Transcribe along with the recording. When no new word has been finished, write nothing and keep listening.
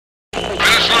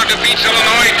defeats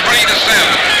Illinois 20-7.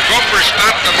 The Gophers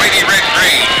stop the mighty Red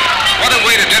Rain. What a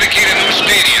way to dedicate a new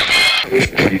stadium.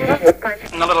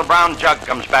 The little brown jug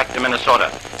comes back to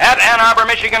Minnesota. At Ann Arbor,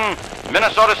 Michigan,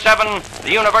 Minnesota 7,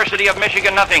 the University of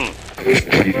Michigan nothing.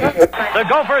 The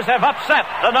Gophers have upset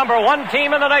the number one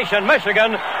team in the nation,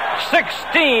 Michigan,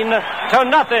 16-0.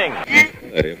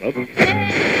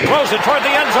 Throws it toward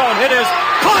the end zone. It is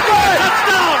caught.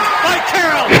 Touchdown by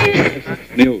Carroll.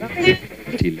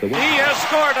 He has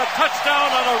scored a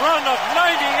touchdown on a run of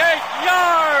 98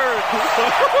 yards.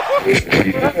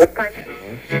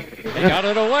 They got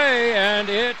it away, and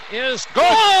it is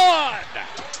good.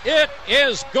 It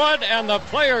is good, and the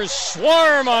players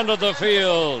swarm onto the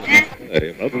field.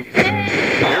 Here's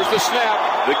the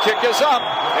snap. The kick is up,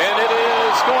 and it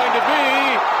is going to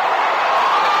be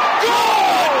good!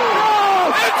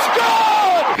 It's good!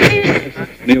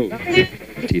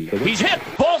 He's hit.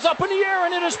 Ball's up in the air,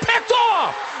 and it is picked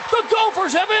off. The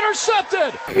Gophers have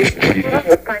intercepted.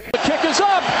 The kick is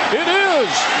up. It is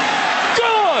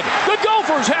good. The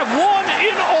Gophers have won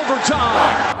in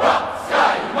overtime.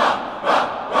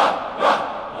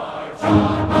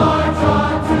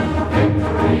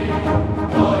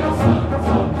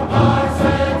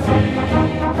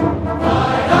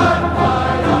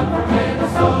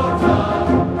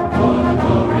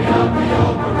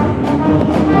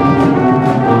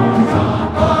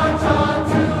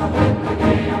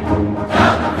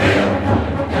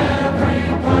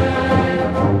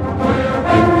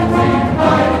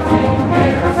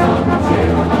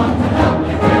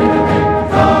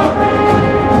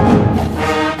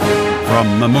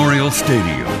 Memorial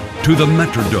Stadium to the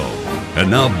Metrodome. And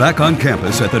now back on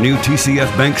campus at the new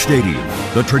TCF Bank Stadium.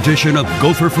 The tradition of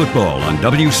Gopher football on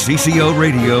WCCO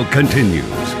radio continues.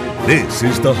 This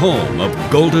is the home of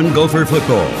Golden Gopher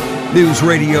football. News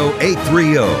Radio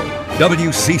 830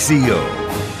 WCCO.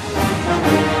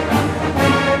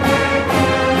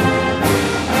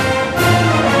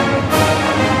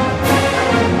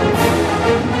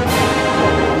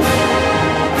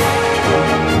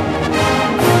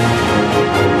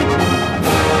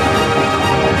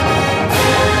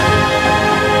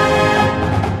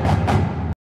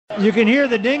 You can hear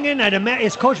the dinging.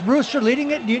 Is Coach Brewster leading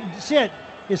it? Do you see it?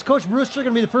 Is Coach Brewster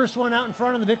going to be the first one out in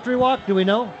front on the victory walk? Do we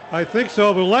know? I think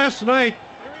so. But last night,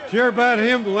 did you hear about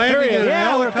him landing in a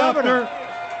helicopter?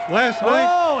 Last night.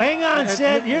 Oh, hang on,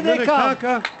 Sid. Here they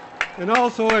come. And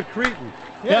also at Cretan.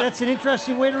 Yeah, that's an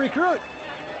interesting way to recruit.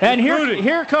 And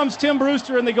here comes Tim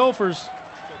Brewster and the Gophers.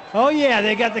 Oh, yeah.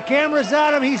 They got the cameras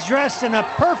on him. He's dressed in a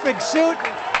perfect suit,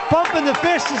 pumping the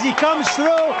fist as he comes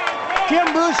through.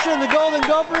 Tim Brewster and the Golden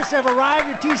Gophers have arrived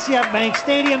at TCF Bank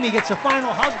Stadium. He gets a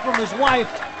final hug from his wife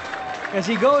as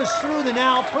he goes through the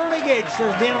now pearly gates.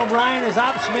 There's Dan O'Brien, his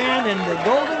ops man, and the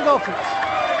Golden Gophers.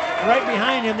 Right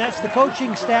behind him, that's the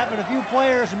coaching staff and a few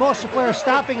players. Most of the players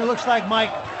stopping, it looks like,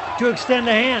 Mike, to extend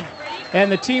a hand. And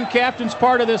the team captain's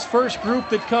part of this first group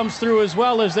that comes through as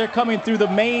well, as they're coming through the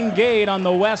main gate on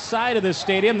the west side of this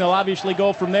stadium. They'll obviously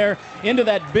go from there into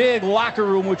that big locker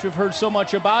room, which we've heard so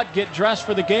much about, get dressed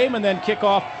for the game, and then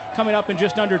kickoff coming up in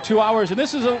just under 2 hours. And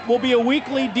this will be a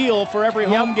weekly deal for every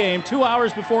home game, 2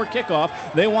 hours before kickoff.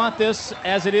 They want this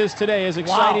as it is today, as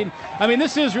exciting. Wow. I mean,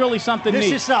 this is really something neat.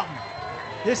 This is something.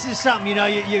 This is something. You know,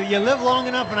 you live long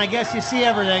enough, and I guess you see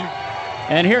everything.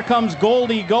 And here comes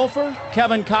Goldie Gopher,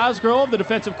 Kevin Cosgrove, the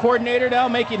defensive coordinator, now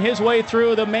making his way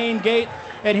through the main gate.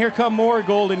 And here come more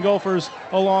Golden Gophers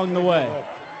along the way.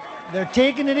 They're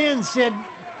taking it in, Sid.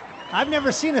 I've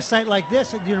never seen a site like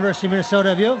this at the University of Minnesota,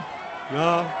 have you?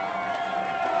 No.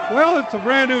 Well, it's a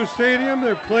brand new stadium.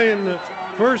 They're playing the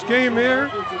first game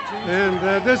here. And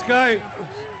this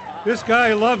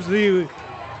guy loves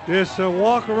this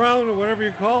walk around or whatever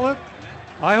you call it.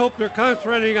 I hope they're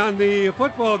concentrating on the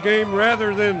football game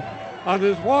rather than on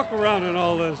this walk around and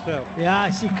all this stuff. Yeah,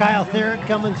 I see Kyle Therrett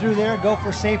coming through there.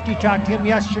 Gopher safety. Talked to him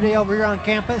yesterday over here on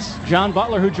campus. John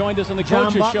Butler, who joined us on the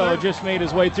coaches show, just made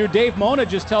his way through. Dave Mona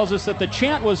just tells us that the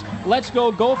chant was "Let's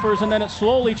go Gophers," and then it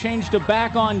slowly changed to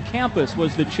 "Back on campus"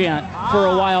 was the chant for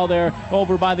a while there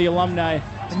over by the alumni.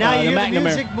 And now you hear the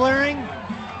music blaring.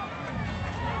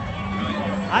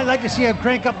 I'd like to see him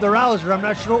crank up the rouser. I'm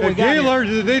not sure what we got. Gaylord,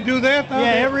 did they do that? Yeah,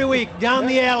 every week down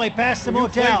the alley past the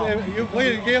motel. You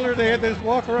played at Gaylord, they had this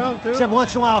walk around too? Except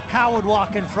once in a while a cow would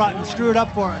walk in front and screw it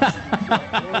up for us.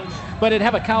 But it'd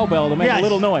have a cowbell to make a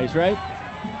little noise, right?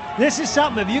 This is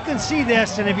something. If you can see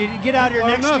this, and if you get out here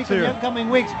next week and the upcoming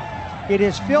weeks, it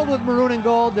is filled with maroon and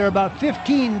gold. They're about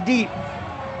 15 deep,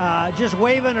 just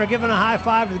waving or giving a high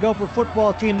five to the Gopher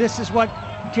football team. This is what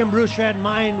Tim Brewster had in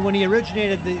mind when he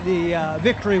originated the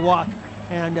victory walk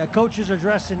And coaches are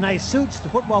dressed in nice suits. The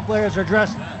football players are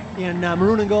dressed in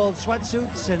maroon and gold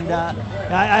sweatsuits. And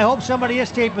I hope somebody is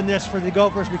taping this for the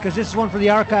Gophers, because this is one for the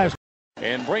archives.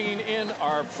 And bringing in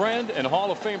our friend and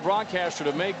Hall of Fame broadcaster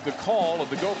to make the call of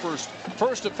the Gophers'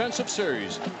 first offensive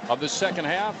series of the second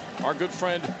half, our good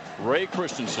friend Ray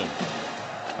Christensen.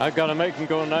 I've got to make him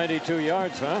go 92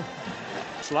 yards, huh?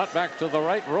 Slot back to the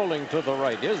right, rolling to the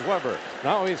right is Weber.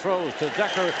 Now he throws to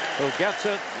Decker, who gets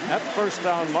it at first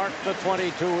down, marked the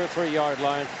 22 or 3 yard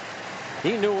line.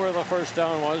 He knew where the first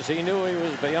down was. He knew he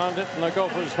was beyond it, and the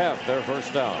Gophers have their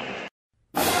first down.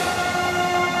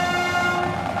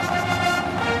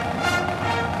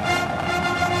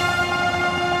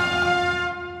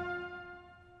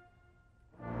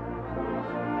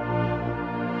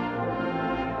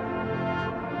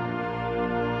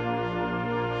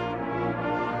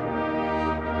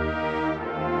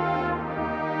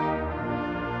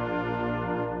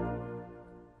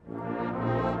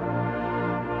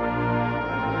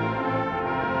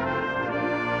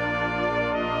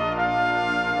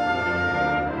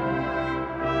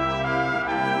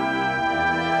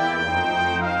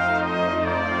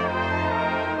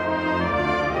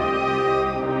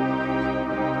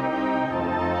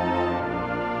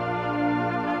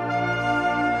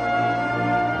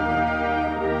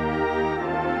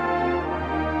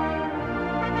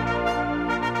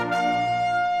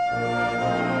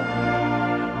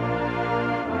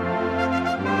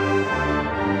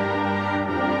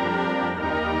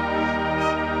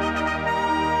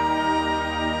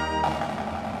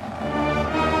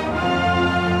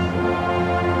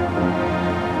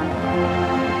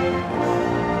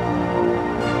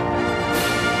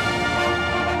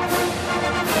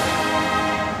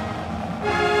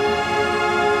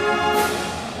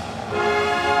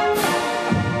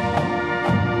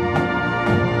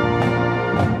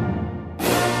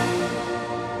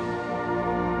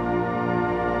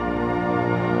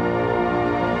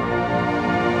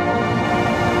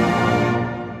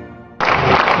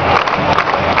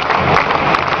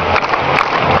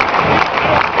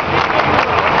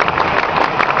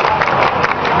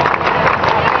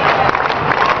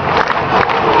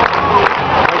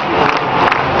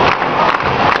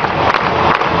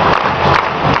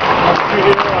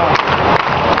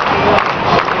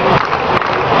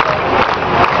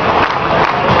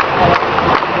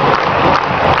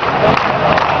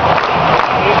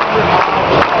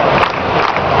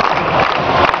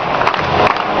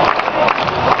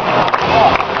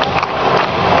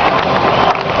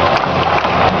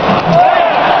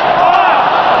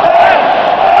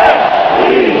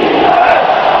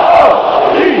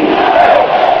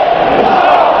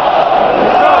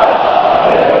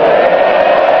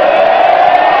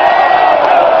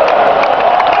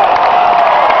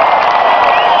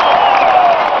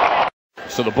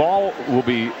 So the ball will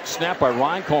be snapped by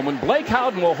Ryan Coleman. Blake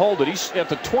Howden will hold it. He's at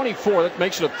the 24. That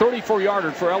makes it a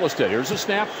 34-yarder for Ellisted. Here's the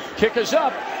snap. Kick is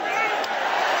up.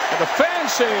 And the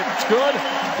fans say it's good.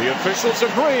 The officials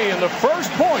agree. And the first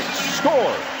points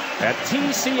scored at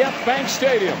TCF Bank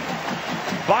Stadium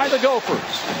by the Gophers.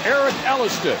 Eric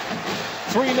Ellisted.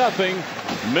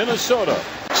 3-0 Minnesota.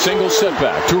 Single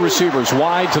setback. Two receivers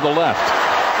wide to the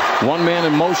left. One man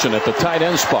in motion at the tight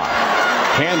end spot.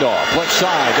 Handoff, left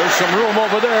side. There's some room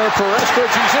over there for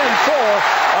Eskridge. He's in for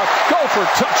a Gopher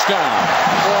touchdown.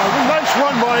 Nice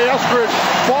run by Eskridge.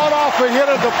 Fought off a hit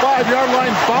at the 5-yard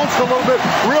line, bounced a little bit,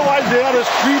 realized he had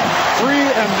his feet free,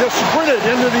 and just sprinted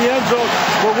into the end zone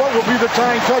for what will be the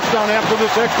tying touchdown after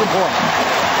this extra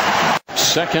point.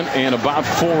 Second and about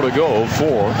 4 to go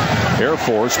for Air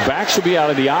Force. Backs will be out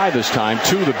of the eye this time.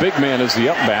 The big man is the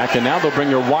up back, and now they'll bring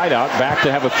their wideout back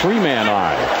to have a 3-man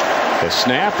eye. The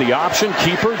snap, the option,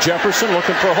 keeper, Jefferson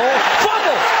looking for a hole.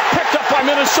 Fumble! Picked up by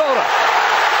Minnesota.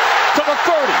 To the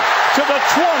 30, to the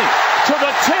 20, to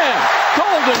the 10.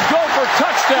 Golden Gopher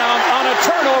touchdown on a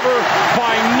turnover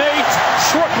by Nate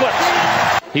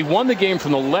Schwartlitz. He won the game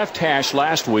from the left hash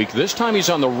last week. This time he's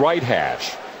on the right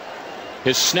hash.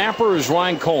 His snapper is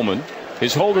Ryan Coleman.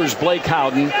 His holder is Blake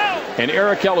Howden. And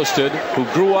Eric Ellisted, who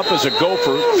grew up as a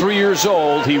Gopher, 3 years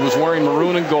old. He was wearing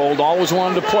maroon and gold, always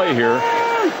wanted to play here.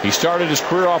 He started his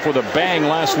career off with a bang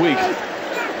last week.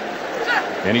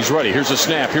 And he's ready. Here's a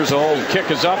snap. Here's a hold. Kick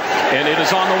is up, and it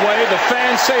is on the way. The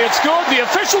fans say it's good. The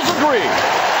officials agree.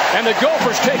 And the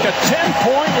Gophers take a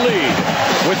 10-point lead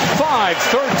with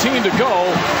 5:13 to go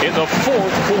in the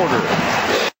fourth quarter.